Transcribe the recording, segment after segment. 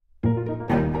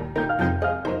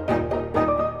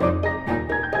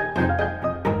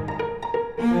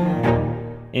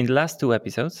in the last two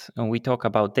episodes, we talk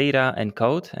about data and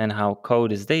code and how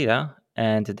code is data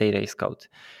and data is code.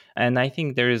 And I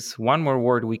think there is one more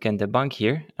word we can debunk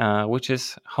here, which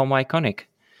is homoiconic.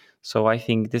 So I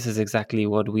think this is exactly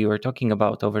what we were talking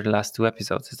about over the last two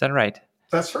episodes. Is that right?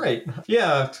 That's right.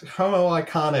 Yeah,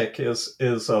 homoiconic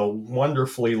is a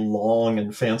wonderfully long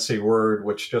and fancy word,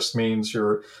 which just means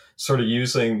you're sort of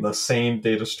using the same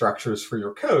data structures for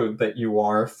your code that you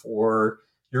are for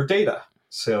your data.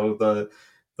 So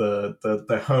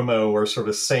the homo or sort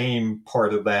of same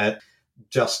part of that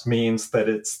just means that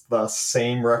it's the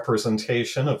same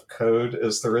representation of code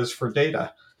as there is for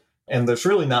data. And there's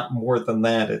really not more than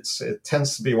that. It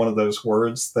tends to be one of those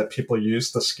words that people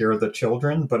use to scare the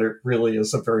children, but it really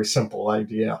is a very simple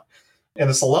idea. And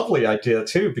it's a lovely idea,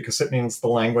 too, because it means the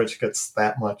language gets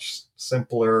that much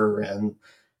simpler and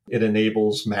it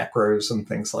enables macros and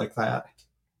things like that.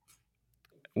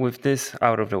 With this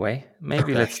out of the way,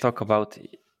 maybe let's talk about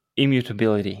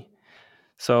immutability.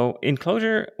 So in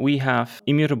Clojure, we have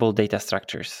immutable data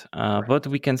structures, but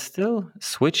we can still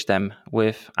switch them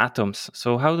with atoms.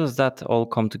 So how does that all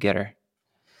come together?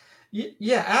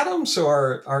 Yeah, atoms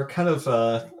are kind of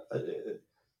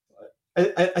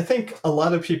I think a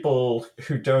lot of people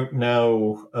who don't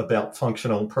know about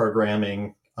functional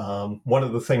programming, one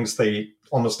of the things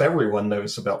almost everyone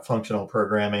knows about functional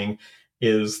programming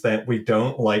is that we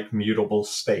don't like mutable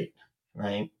state,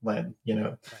 right? When,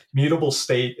 mutable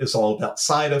state is all about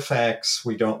side effects.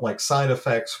 We don't like side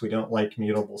effects. We don't like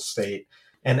mutable state.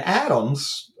 And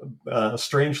atoms,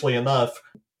 strangely enough,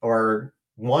 are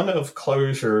one of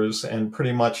Clojure's and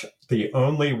pretty much the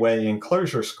only way in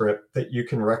ClojureScript that you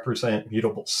can represent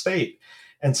mutable state.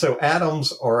 And so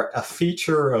atoms are a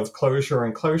feature of Clojure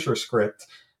and ClojureScript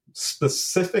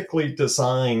specifically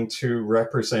designed to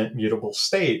represent mutable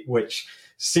state, which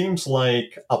seems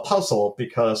like a puzzle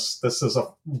because this is a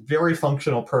very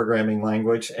functional programming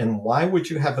language. And why would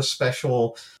you have a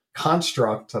special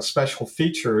construct, a special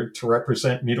feature to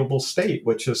represent mutable state,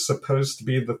 which is supposed to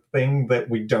be the thing that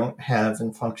we don't have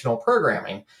in functional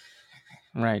programming?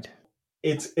 Right.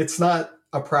 It's not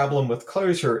a problem with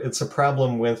Clojure. It's a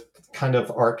problem with kind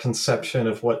of our conception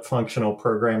of what functional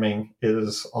programming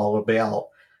is all about.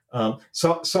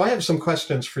 So I have some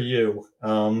questions for you.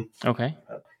 Okay.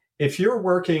 If you're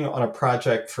working on a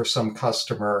project for some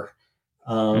customer,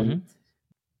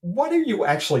 what are you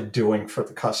actually doing for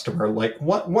the customer? Like,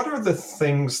 what are the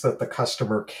things that the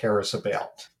customer cares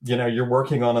about? You're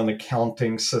working on an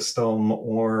accounting system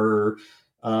or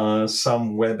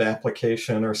some web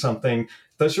application or something.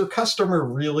 Does your customer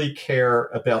really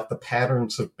care about the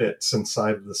patterns of bits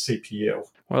inside of the CPU?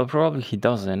 Well, probably he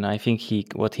doesn't. I think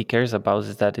what he cares about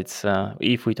is that it's,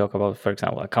 if we talk about, for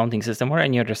example, accounting system or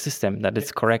any other system, that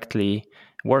it's correctly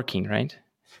working, right?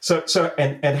 So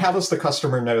and how does the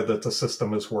customer know that the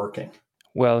system is working?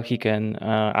 Well, he can,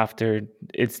 after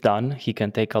it's done, he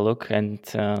can take a look and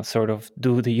sort of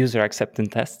do the user acceptance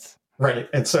tests. Right.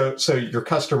 And so your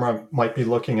customer might be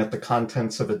looking at the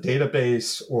contents of a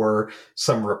database or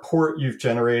some report you've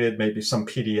generated, maybe some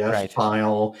PDF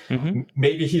file. Mm-hmm.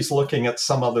 Maybe he's looking at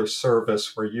some other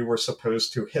service where you were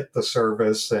supposed to hit the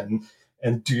service and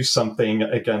do something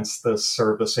against the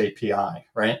service API,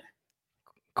 right?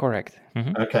 Correct.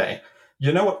 Mm-hmm. Okay.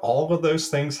 You know what all of those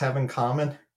things have in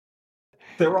common?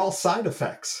 They're all side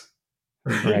effects.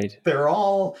 Right. They're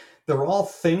all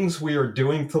things we are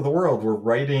doing to the world. We're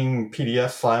writing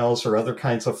PDF files or other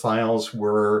kinds of files.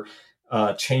 We're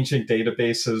changing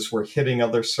databases. We're hitting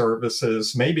other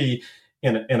services. Maybe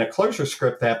in a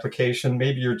ClojureScript application,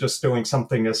 maybe you're just doing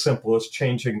something as simple as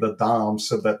changing the DOM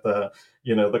so that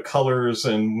the colors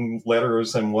and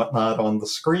letters and whatnot on the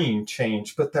screen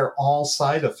change. But they're all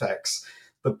side effects.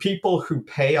 The people who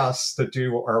pay us to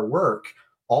do our work,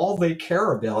 all they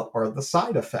care about are the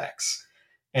side effects.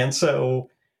 And so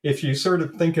if you sort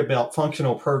of think about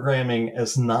functional programming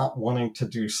as not wanting to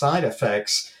do side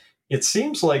effects, it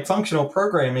seems like functional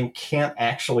programming can't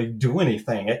actually do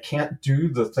anything. It can't do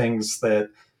the things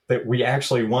that we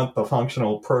actually want the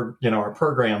functional, our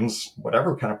programs,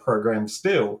 whatever kind of programs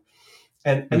do.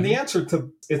 And the answer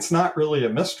to it's not really a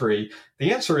mystery.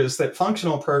 The answer is that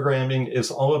functional programming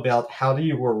is all about how do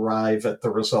you arrive at the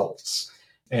results.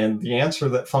 And the answer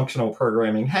that functional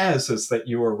programming has is that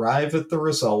you arrive at the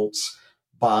results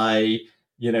by,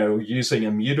 using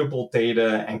immutable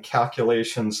data and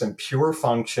calculations and pure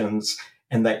functions,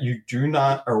 and that you do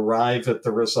not arrive at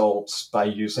the results by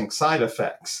using side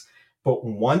effects. But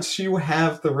once you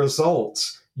have the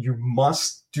results, you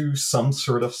must do some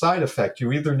sort of side effect.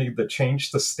 You either need to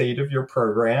change the state of your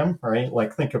program, right?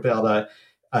 Like think about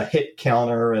a hit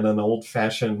counter in an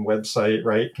old-fashioned website,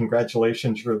 right?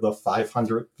 Congratulations, you're the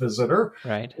 500th visitor.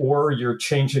 Right. Or you're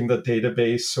changing the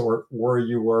database, or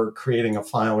you are creating a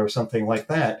file or something like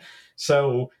that.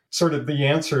 So sort of the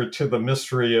answer to the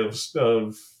mystery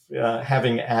of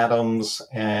having atoms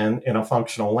and in a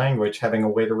functional language, having a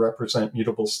way to represent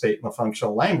mutable state in a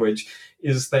functional language,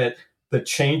 is that the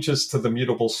changes to the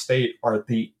mutable state are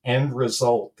the end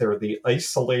result. They're the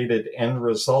isolated end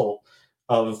result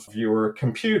of your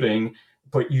computing,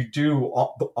 but you do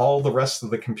all the rest of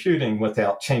the computing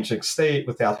without changing state,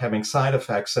 without having side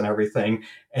effects and everything.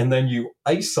 And then you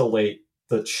isolate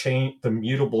the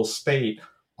mutable state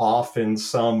off in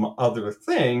some other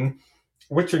thing,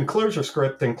 which in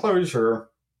ClojureScript and Clojure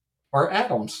are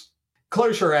atoms.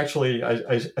 Clojure actually,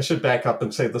 I should back up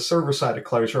and say the server side of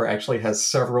Clojure actually has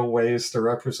several ways to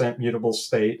represent mutable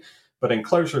state. But in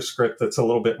ClojureScript, it's a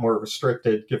little bit more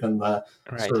restricted given the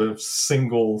sort of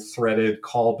single-threaded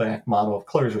callback model of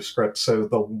ClojureScript. So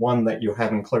the one that you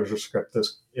have in ClojureScript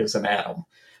is an atom.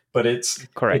 But it's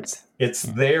correct. It's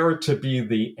there to be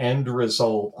the end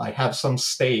result. I have some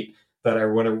state that I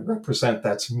want to represent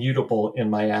that's mutable in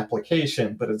my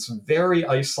application, but it's very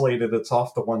isolated. It's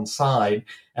off to one side.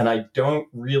 And I don't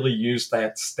really use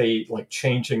that state, like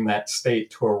changing that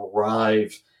state to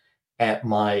arrive at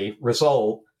my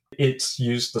result. It's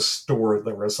used to store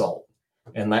the result.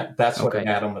 And that's what an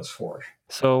atom is for.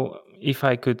 So if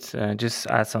I could just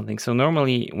add something. So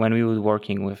normally when we were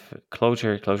working with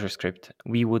ClojureScript,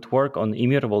 we would work on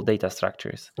immutable data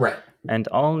structures. Right. And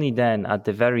only then at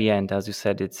the very end, as you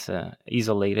said, it's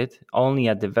isolated. Only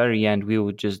at the very end, we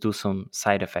would just do some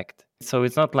side effect. So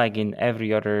it's not like in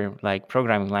every other like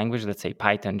programming language, let's say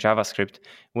Python, JavaScript,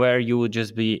 where you would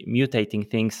just be mutating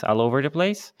things all over the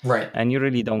place. Right. And you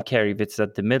really don't care if it's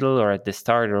at the middle or at the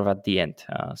start or at the end.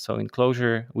 So in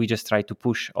Clojure, we just try to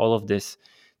push all of this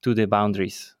to the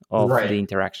boundaries of the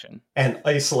interaction. And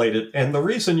isolate it. And the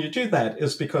reason you do that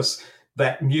is because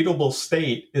that mutable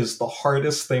state is the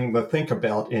hardest thing to think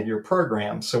about in your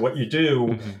program. So what you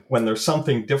do when there's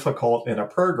something difficult in a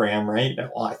program, right?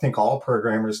 Well, I think all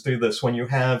programmers do this. When you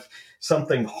have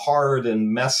something hard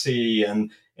and messy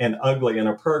and ugly in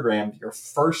a program, your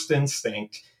first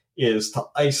instinct is to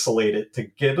isolate it, to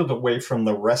get it away from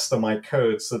the rest of my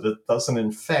code so that it doesn't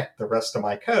infect the rest of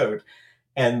my code.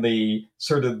 And the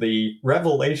sort of the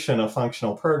revelation of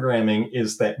functional programming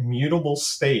is that mutable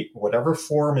state, whatever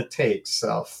form it takes,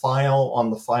 a file on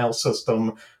the file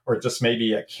system, or just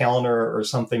maybe a counter or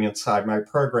something inside my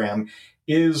program,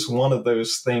 is one of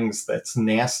those things that's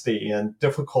nasty and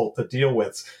difficult to deal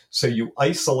with. So you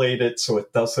isolate it so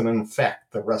it doesn't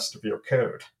infect the rest of your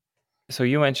code. So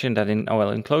you mentioned that in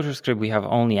ClojureScript, we have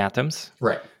only atoms.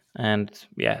 Right. And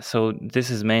yeah, so this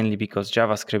is mainly because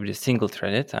JavaScript is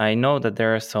single-threaded. I know that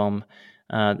there are some,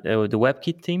 the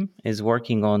WebKit team is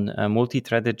working on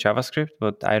multi-threaded JavaScript,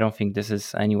 but I don't think this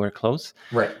is anywhere close.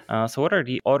 Right. So what are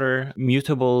the other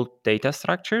mutable data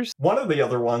structures? One of the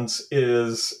other ones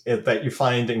is that you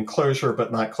find in Clojure,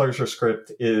 but not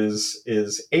ClojureScript,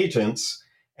 is agents.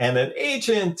 And an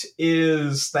agent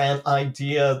is that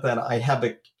idea that I have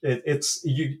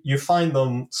you find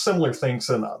them similar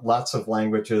things in lots of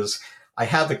languages. I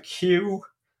have a queue,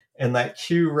 and that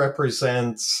queue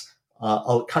represents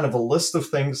a kind of a list of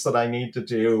things that I need to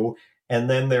do. And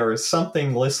then there is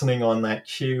something listening on that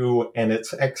queue, and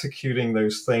it's executing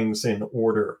those things in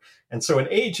order. And so an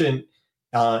agent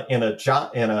in a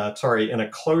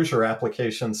Clojure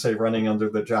application, say running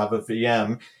under the Java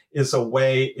VM, is the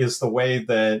way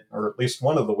that, or at least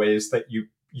one of the ways that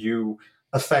you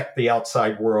affect the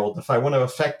outside world. If I want to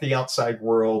affect the outside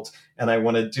world and I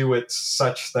want to do it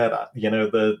such that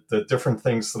the different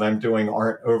things that I'm doing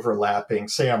aren't overlapping,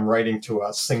 say I'm writing to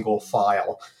a single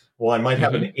file, well, I might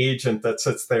have an agent that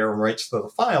sits there and writes to the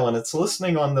file, and it's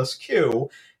listening on this queue,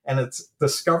 and it's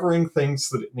discovering things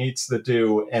that it needs to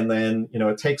do, and then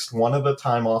it takes one at a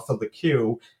time off of the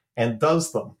queue and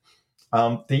does them.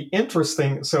 So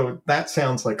that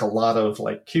sounds like a lot of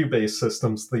like queue-based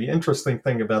systems. The interesting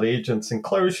thing about agents in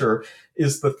Clojure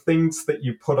is the things that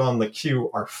you put on the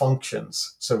queue are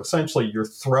functions. So essentially you're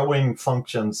throwing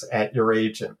functions at your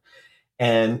agent,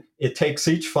 and it takes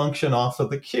each function off of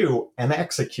the queue and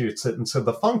executes it. And so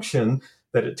the function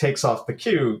that it takes off the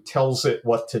queue tells it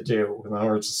what to do. In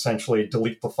other words, essentially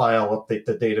delete the file, update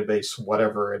the database,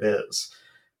 whatever it is.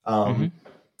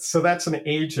 So that's an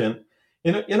agent.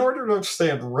 In order to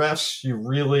understand refs, you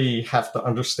really have to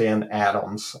understand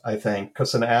atoms, I think,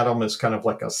 because an atom is kind of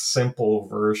like a simple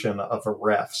version of a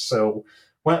ref. So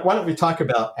why don't we talk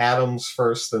about atoms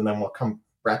first, and then we'll come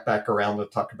right back around to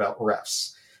talk about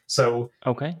refs. So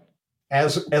okay.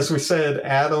 as we said,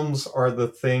 atoms are the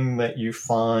thing that you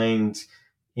find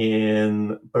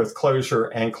in both Clojure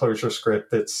and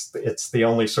ClojureScript. It's the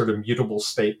only sort of mutable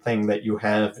state thing that you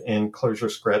have in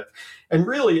ClojureScript. And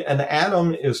really, an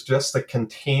atom is just a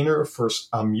container for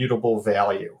a mutable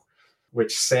value,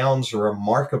 which sounds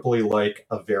remarkably like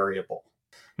a variable.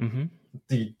 Mm-hmm.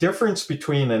 The difference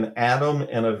between an atom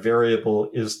and a variable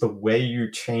is the way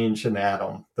you change an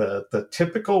atom. The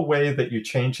typical way that you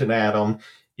change an atom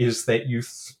is that you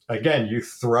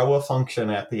throw a function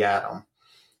at the atom.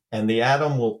 And the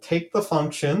atom will take the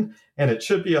function, and it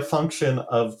should be a function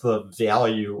of the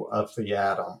value of the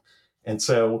atom. And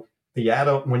so the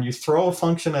atom, when you throw a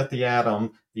function at the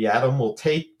atom will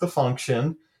take the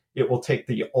function, it will take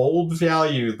the old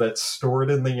value that's stored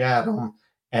in the atom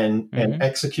and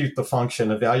execute the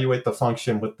function, evaluate the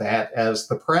function with that as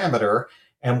the parameter,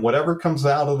 and whatever comes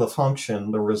out of the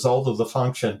function, the result of the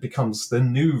function, becomes the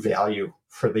new value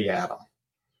for the atom.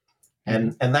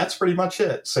 And that's pretty much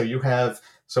it.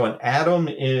 So an atom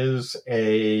is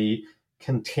a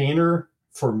container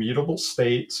for mutable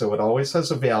state, so it always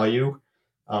has a value.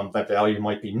 That value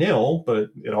might be nil, but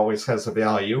it always has a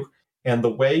value. And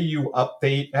the way you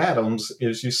update atoms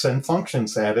is you send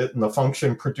functions at it, and the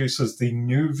function produces the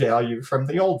new value from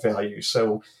the old value.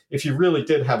 So if you really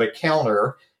did have a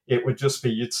counter, it would just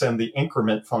be you'd send the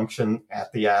increment function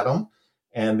at the atom,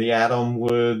 and the atom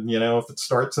would, if it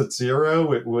starts at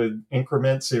 0, it would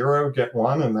increment 0, get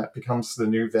 1, and that becomes the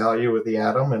new value of the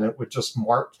atom, and it would just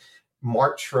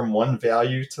march from one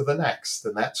value to the next.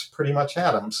 And that's pretty much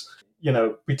atoms.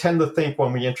 We tend to think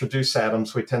when we introduce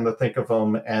atoms, we tend to think of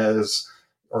them as,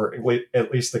 or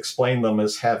at least explain them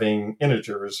as having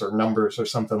integers or numbers or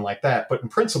something like that. But in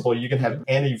principle, you can have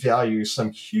any value,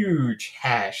 some huge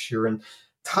hash, your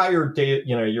entire data,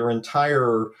 your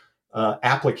entire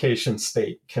application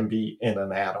state can be in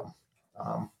an atom.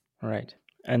 Right.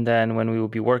 And then when we will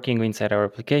be working inside our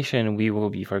application, we will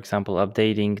be, for example,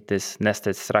 updating this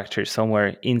nested structure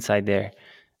somewhere inside there.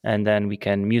 And then we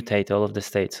can mutate all of the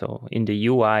states. So in the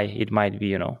UI, it might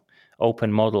be,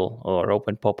 open model or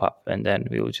open pop-up. And then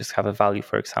we will just have a value,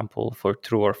 for example, for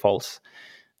true or false,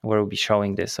 where we'll be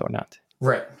showing this or not.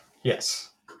 Right.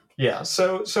 Yes. Yeah.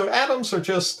 So atoms are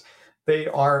just, they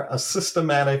are a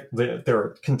systematic, they're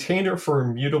a container for a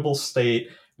mutable state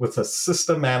with a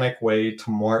systematic way to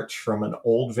march from an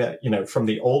old from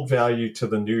the old value to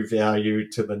the new value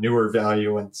to the newer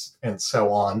value and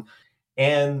so on.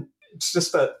 And it's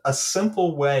just a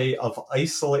simple way of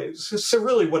isolating. So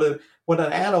really what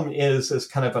an atom is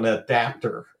kind of an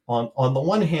adapter. On the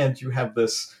one hand, you have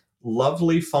this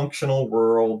lovely functional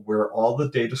world where all the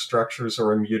data structures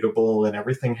are immutable and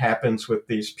everything happens with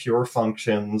these pure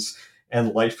functions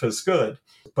and life is good.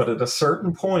 But at a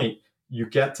certain point, you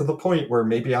get to the point where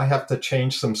maybe I have to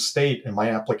change some state in my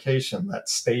application. That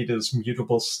state is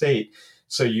mutable state.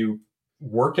 So you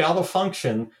work out a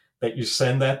function that you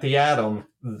send at the atom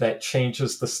that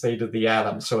changes the state of the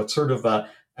atom. So it's sort of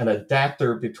an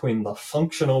adapter between the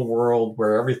functional world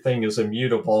where everything is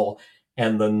immutable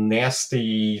and the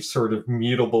nasty sort of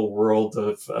mutable world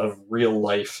of real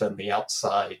life and the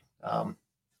outside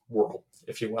world,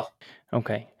 if you will.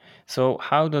 Okay. So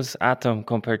how does Atom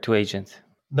compare to Agent?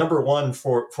 Number one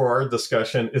for our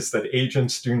discussion is that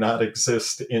agents do not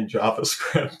exist in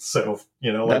JavaScript. So,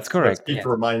 that's correct. Let's keep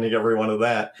reminding everyone of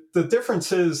that. The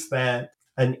difference is that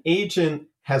an agent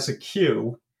has a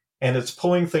queue and it's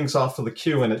pulling things off of the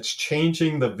queue and it's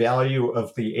changing the value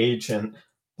of the agent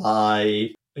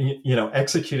by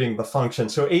executing the function.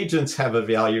 So agents have a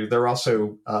value. They're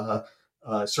also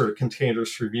sort of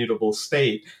containers for mutable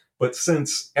state. But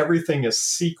since everything is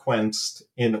sequenced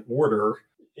in order,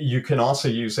 you can also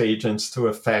use agents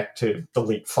to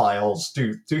delete files,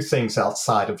 do things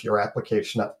outside of your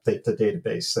application, update the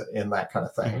database, and that kind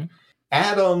of thing.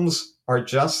 Atoms are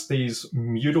just these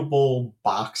mutable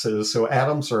boxes. So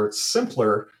atoms are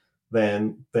simpler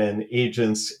than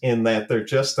agents in that they're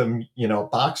just a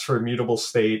box for a mutable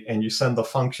state, and you send the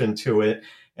function to it,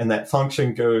 and that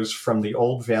function goes from the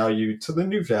old value to the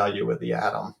new value of the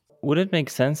atom. Would it make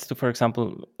sense to, for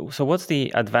example, so what's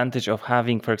the advantage of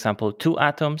having, for example, 2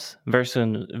 atoms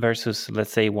versus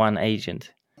let's say, 1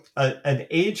 agent? An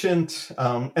agent,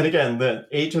 and again, the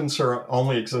agents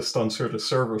only exist on sort of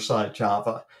server-side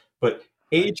Java, but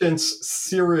agents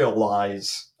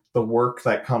serialize the work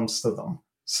that comes to them.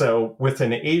 So with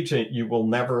an agent, you will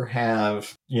never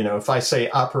have, if I say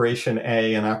operation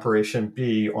A and operation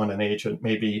B on an agent,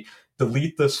 maybe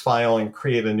delete this file and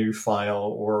create a new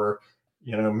file, or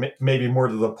maybe more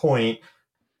to the point,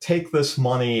 take this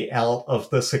money out of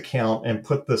this account and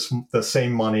put the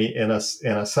same money in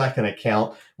a second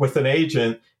account. With an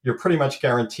agent, you're pretty much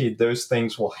guaranteed those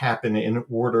things will happen in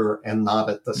order and not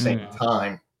at the same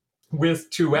time. With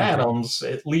two atoms,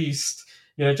 at least,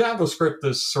 JavaScript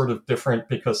is sort of different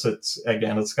because it's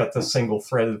got the single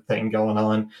threaded thing going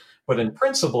on. But in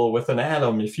principle, with an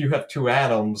atom, if you have two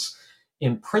atoms,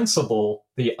 in principle,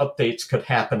 the updates could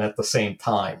happen at the same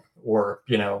time, or,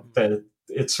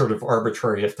 it's sort of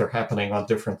arbitrary if they're happening on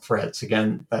different threads.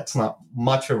 Again, that's not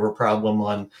much of a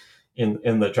problem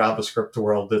in the JavaScript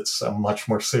world. It's a much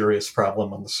more serious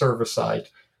problem on the server-side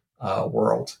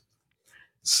world.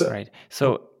 Right.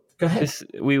 So go ahead.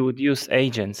 We would use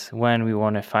agents when we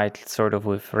want to fight sort of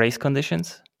with race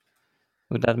conditions.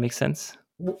 Would that make sense?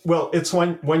 Well, it's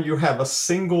when you have a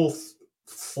single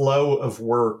flow of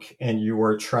work and you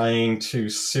are trying to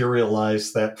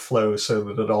serialize that flow so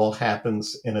that it all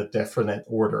happens in a definite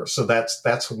order. So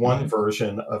that's one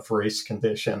version of race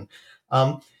condition.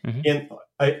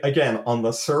 Again, on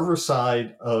the server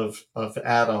side of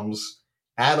atoms,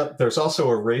 there's also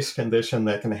a race condition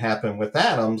that can happen with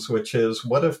atoms, which is,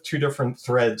 what if two different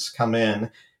threads come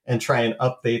in and try and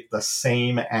update the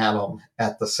same atom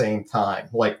at the same time?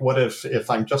 Like, what if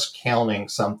I'm just counting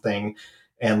something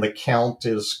and the count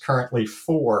is currently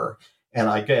 4, and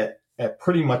I get at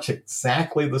pretty much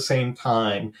exactly the same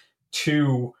time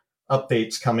 2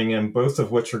 updates coming in, both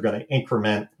of which are going to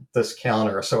increment this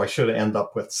counter, so I should end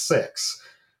up with 6.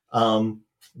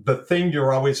 The thing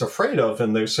you're always afraid of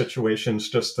in those situations,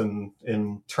 just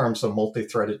in terms of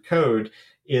multi-threaded code,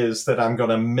 is that I'm going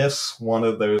to miss one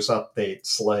of those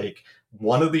updates. Like,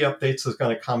 one of the updates is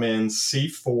going to come in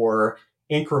C4,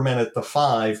 increment it to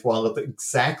 5, while at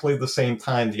exactly the same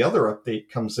time the other update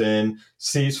comes in,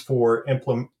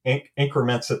 C4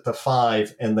 increments it to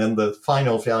 5, and then the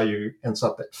final value ends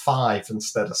up at 5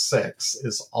 instead of 6,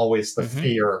 is always the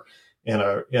fear in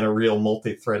a real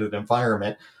multi-threaded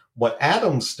environment. What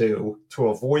atoms do to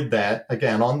avoid that,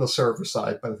 again, on the server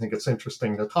side, but I think it's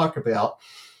interesting to talk about,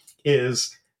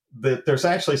 is that there's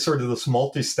actually sort of this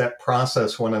multi-step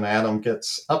process when an atom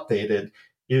gets updated,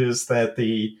 is that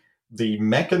the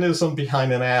mechanism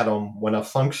behind an atom, when a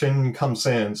function comes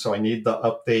in, so I need to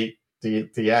update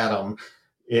the atom,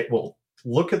 it will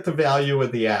look at the value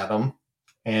of the atom,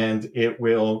 and it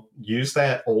will use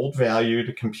that old value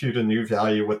to compute a new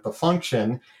value with the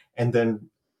function. And then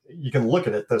you can look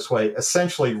at it this way.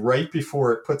 Essentially, right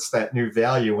before it puts that new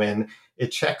value in, it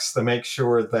checks to make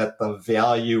sure that the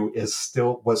value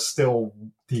was still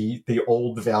the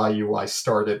old value I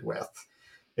started with.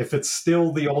 If it's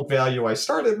still the old value I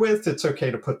started with, it's okay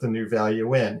to put the new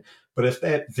value in. But if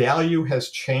that value has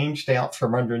changed out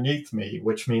from underneath me,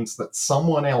 which means that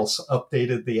someone else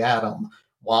updated the atom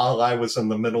while I was in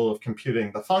the middle of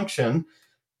computing the function,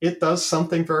 it does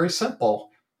something very simple.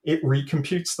 It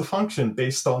recomputes the function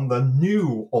based on the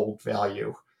new old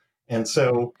value. And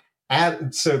so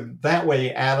that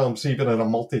way, atoms, even in a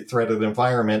multi-threaded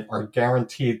environment, are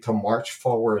guaranteed to march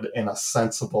forward in a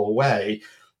sensible way.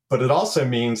 But it also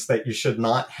means that you should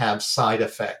not have side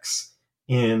effects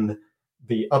in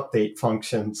the update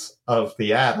functions of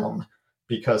the atom,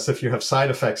 because if you have side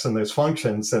effects in those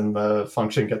functions and the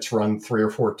function gets run 3 or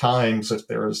 4 times, if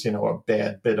there's a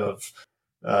bad bit of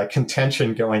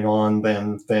contention going on,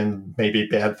 then maybe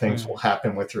bad things will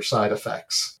happen with your side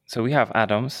effects. So we have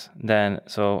atoms, and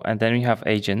then we have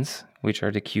agents, which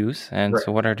are the queues. And right.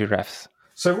 So what are the refs?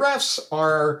 So refs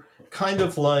are kind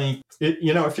of like,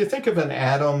 if you think of an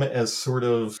atom as sort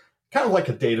of kind of like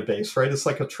a database, right? It's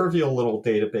like a trivial little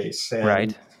database. And,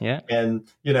 right. Yeah. And,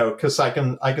 because I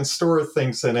can store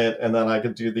things in it, and then I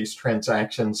can do these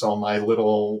transactions on my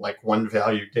little like one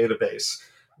value database.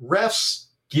 Refs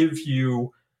give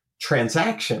you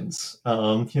transactions,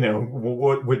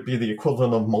 what would be the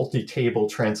equivalent of multi-table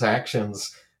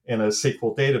transactions in a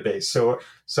SQL database.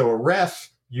 So a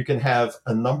ref, you can have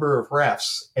a number of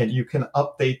refs and you can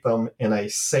update them in a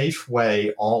safe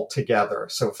way all together.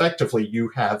 So effectively, you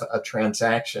have a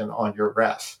transaction on your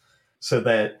ref, so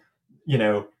that,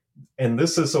 and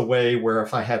this is a way where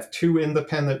if I have 2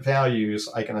 independent values,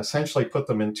 I can essentially put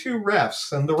them in 2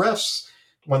 refs, and the refs,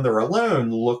 when they're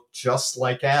alone, look just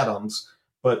like atoms.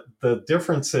 But the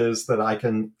difference is that I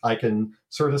can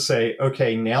sort of say,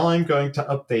 okay, now I'm going to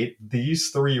update these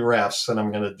 3 refs, and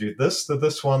I'm going to do this to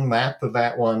this one, that to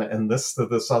that one, and this to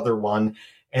this other one,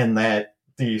 and that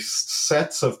these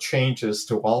sets of changes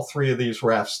to all 3 of these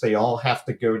refs, they all have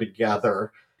to go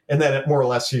together. And then it more or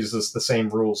less uses the same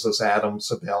rules as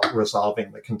atoms about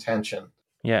resolving the contention.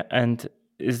 Yeah, and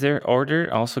is there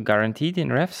order also guaranteed in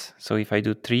refs? So if I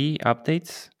do 3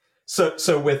 updates?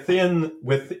 So within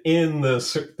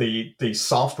the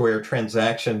software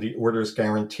transaction, the order is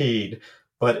guaranteed.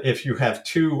 But if you have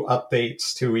two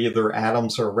updates to either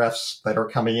atoms or refs that are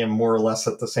coming in more or less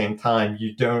at the same time,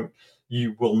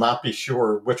 you will not be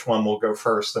sure which one will go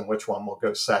first and which one will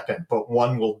go second. But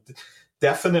one will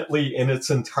definitely in its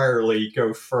entirety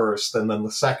go first, and then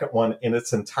the second one in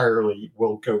its entirety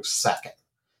will go second,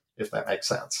 if that makes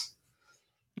sense.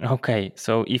 Okay,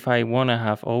 so if I want to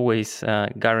have always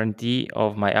guarantee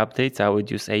of my updates, I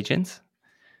would use agents.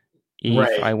 If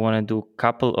Right. I want to do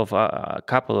couple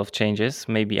of changes,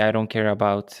 maybe I don't care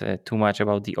about too much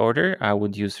about the order, I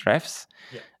would use refs.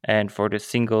 Yeah. And for the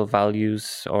single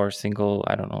values or single,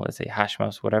 I don't know, let's say hash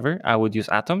maps, whatever, I would use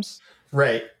atoms.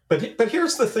 Right. But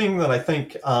here's the thing that I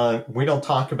think we don't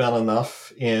talk about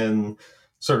enough in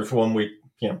sort of when we,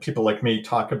 people like me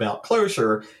talk about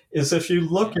Clojure, is if you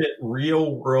look at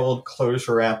real world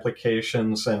Clojure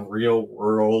applications and real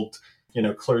world,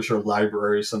 Clojure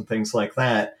libraries and things like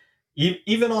that,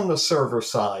 even on the server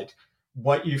side,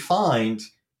 what you find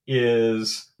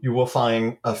is you will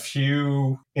find a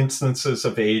few instances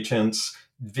of agents,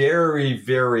 very,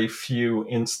 very few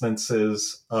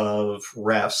instances of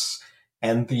refs,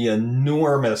 and the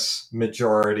enormous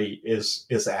majority is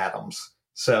atoms.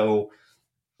 So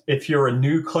if you're a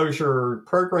new Clojure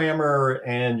programmer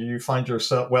and you find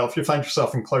yourself, if you find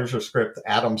yourself in ClojureScript,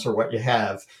 atoms are what you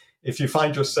have. If you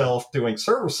find yourself doing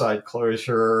server-side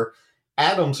Clojure,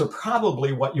 atoms are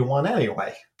probably what you want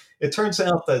anyway. It turns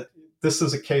out that this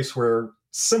is a case where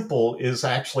simple is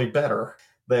actually better.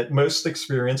 That most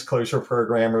experienced Clojure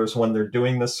programmers, when they're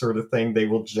doing this sort of thing, they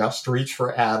will just reach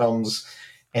for atoms,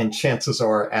 and chances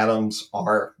are atoms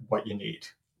are what you need.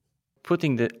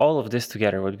 Putting all of this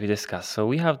together, what we discussed. So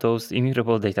we have those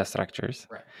immutable data structures.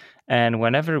 Right. And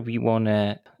whenever we want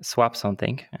to swap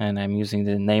something, and I'm using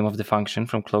the name of the function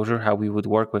from Clojure, how we would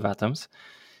work with atoms,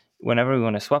 whenever we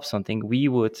want to swap something, we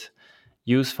would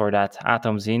use for that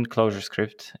atoms in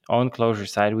ClojureScript. On Clojure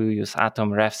side, we will use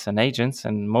atom refs and agents,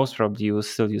 and most probably you will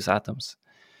still use atoms.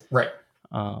 Right.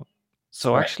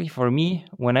 So right. Actually, for me,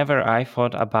 whenever I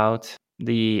thought about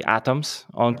the atoms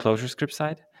on ClojureScript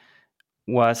side,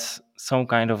 was some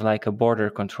kind of like a border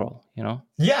control,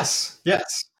 Yes.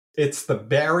 It's the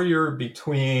barrier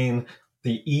between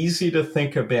the easy to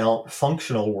think about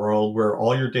functional world where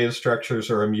all your data structures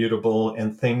are immutable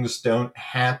and things don't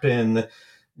happen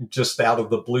just out of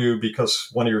the blue because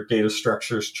one of your data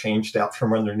structures changed out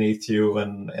from underneath you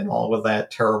and all of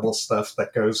that terrible stuff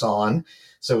that goes on.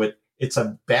 So it's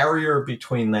a barrier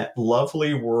between that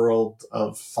lovely world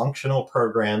of functional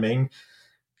programming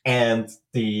and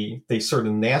the sort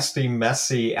of nasty,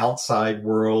 messy outside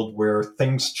world where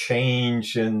things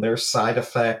change and there's side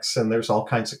effects and there's all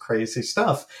kinds of crazy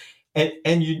stuff.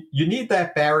 And you need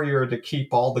that barrier to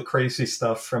keep all the crazy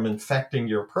stuff from infecting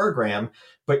your program.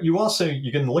 But you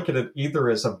can look at it either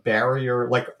as a barrier,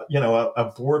 like,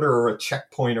 a border or a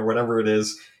checkpoint or whatever it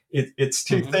is. It's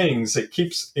two things. It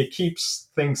keeps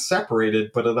things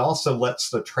separated, but it also lets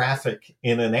the traffic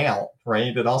in and out,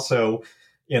 right? It also,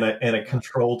 in a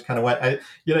controlled kind of way.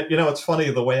 It's funny,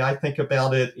 the way I think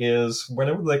about it is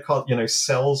whenever they call it,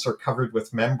 cells are covered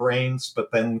with membranes,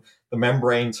 but then the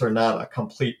membranes are not a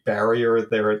complete barrier.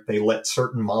 They let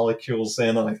certain molecules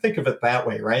in. And I think of it that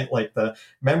way, right? Like the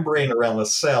membrane around the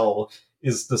cell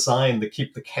is designed to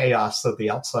keep the chaos of the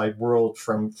outside world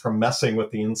from messing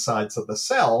with the insides of the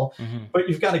cell. But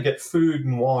you've got to get food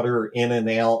and water in and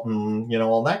out and,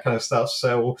 all that kind of stuff.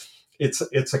 So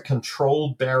it's a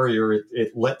controlled barrier.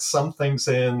 It lets some things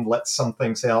in, lets some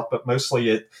things out, but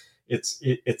mostly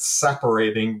it's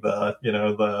separating the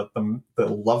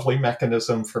lovely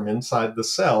mechanism from inside the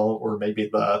cell, or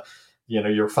maybe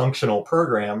your functional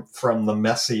program, from the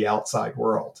messy outside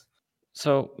world.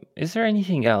 So is there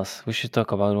anything else we should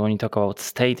talk about when you talk about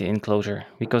state in Clojure?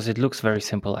 Because it looks very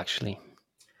simple, actually.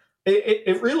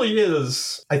 It really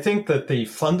is. I think that the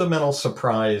fundamental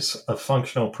surprise of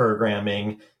functional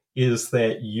programming is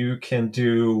that you can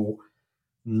do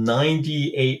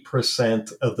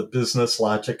 98% of the business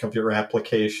logic of your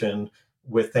application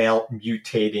without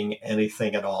mutating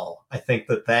anything at all. I think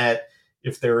that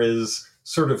if there is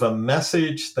sort of a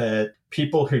message that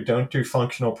people who don't do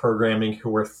functional programming,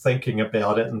 who are thinking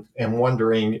about it and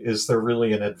wondering, is there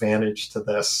really an advantage to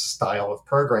this style of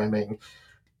programming?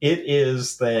 It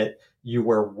is that you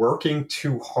are working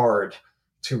too hard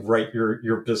to write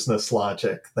your business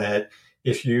logic. That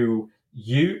if you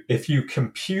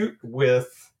compute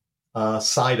with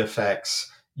side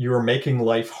effects, you are making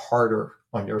life harder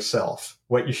on yourself.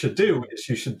 What you should do is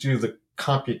you should do the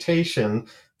computation,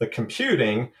 the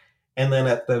computing, and then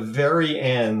at the very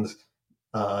end,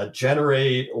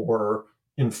 generate or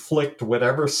inflict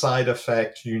whatever side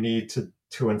effect you need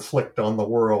to inflict on the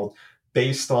world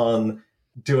based on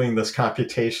doing this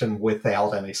computation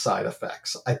without any side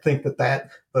effects. I think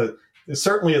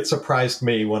certainly it surprised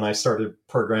me when I started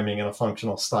programming in a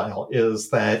functional style,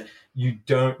 is that you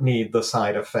don't need the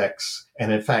side effects.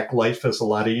 And in fact, life is a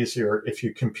lot easier if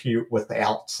you compute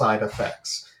without side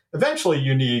effects. Eventually,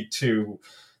 you need to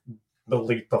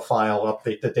delete the file,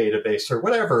 update the database, or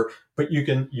whatever, but you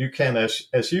can,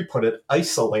 as you put it,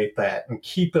 isolate that and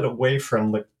keep it away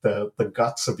from the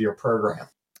guts of your program.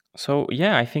 So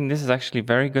yeah, I think this is actually a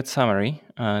very good summary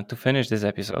to finish this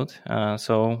episode.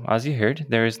 So as you heard,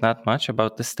 there is not much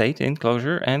about the state in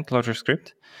Clojure and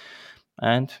ClojureScript,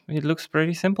 and it looks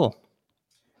pretty simple.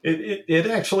 It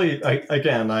actually,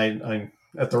 I'm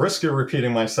at the risk of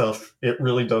repeating myself, it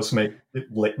really does make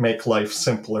life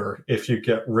simpler if you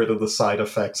get rid of the side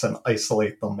effects and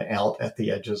isolate them out at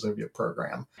the edges of your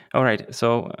program. All right.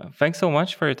 So thanks so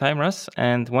much for your time, Russ.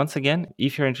 And once again,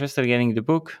 if you're interested in getting the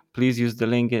book, please use the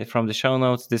link from the show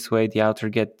notes. This way, the author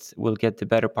will get the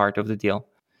better part of the deal.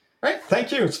 All right.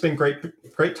 Thank you. It's been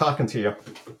great talking to you.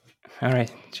 All right.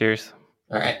 Cheers.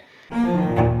 All right.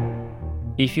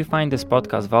 If you find this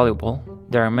podcast valuable,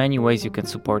 there are many ways you can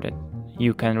support it.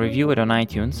 You can review it on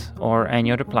iTunes or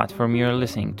any other platform you're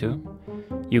listening to.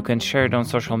 You can share it on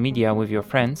social media with your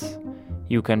friends.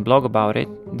 You can blog about it,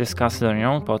 discuss it on your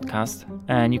own podcast,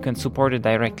 and you can support it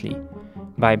directly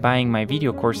by buying my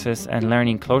video courses and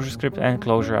learning ClojureScript and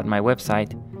Clojure at my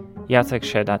website,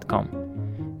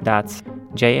 jacekschae.com. That's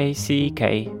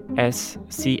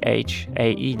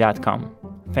JACEKSCHAE.com.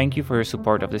 Thank you for your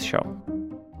support of this show.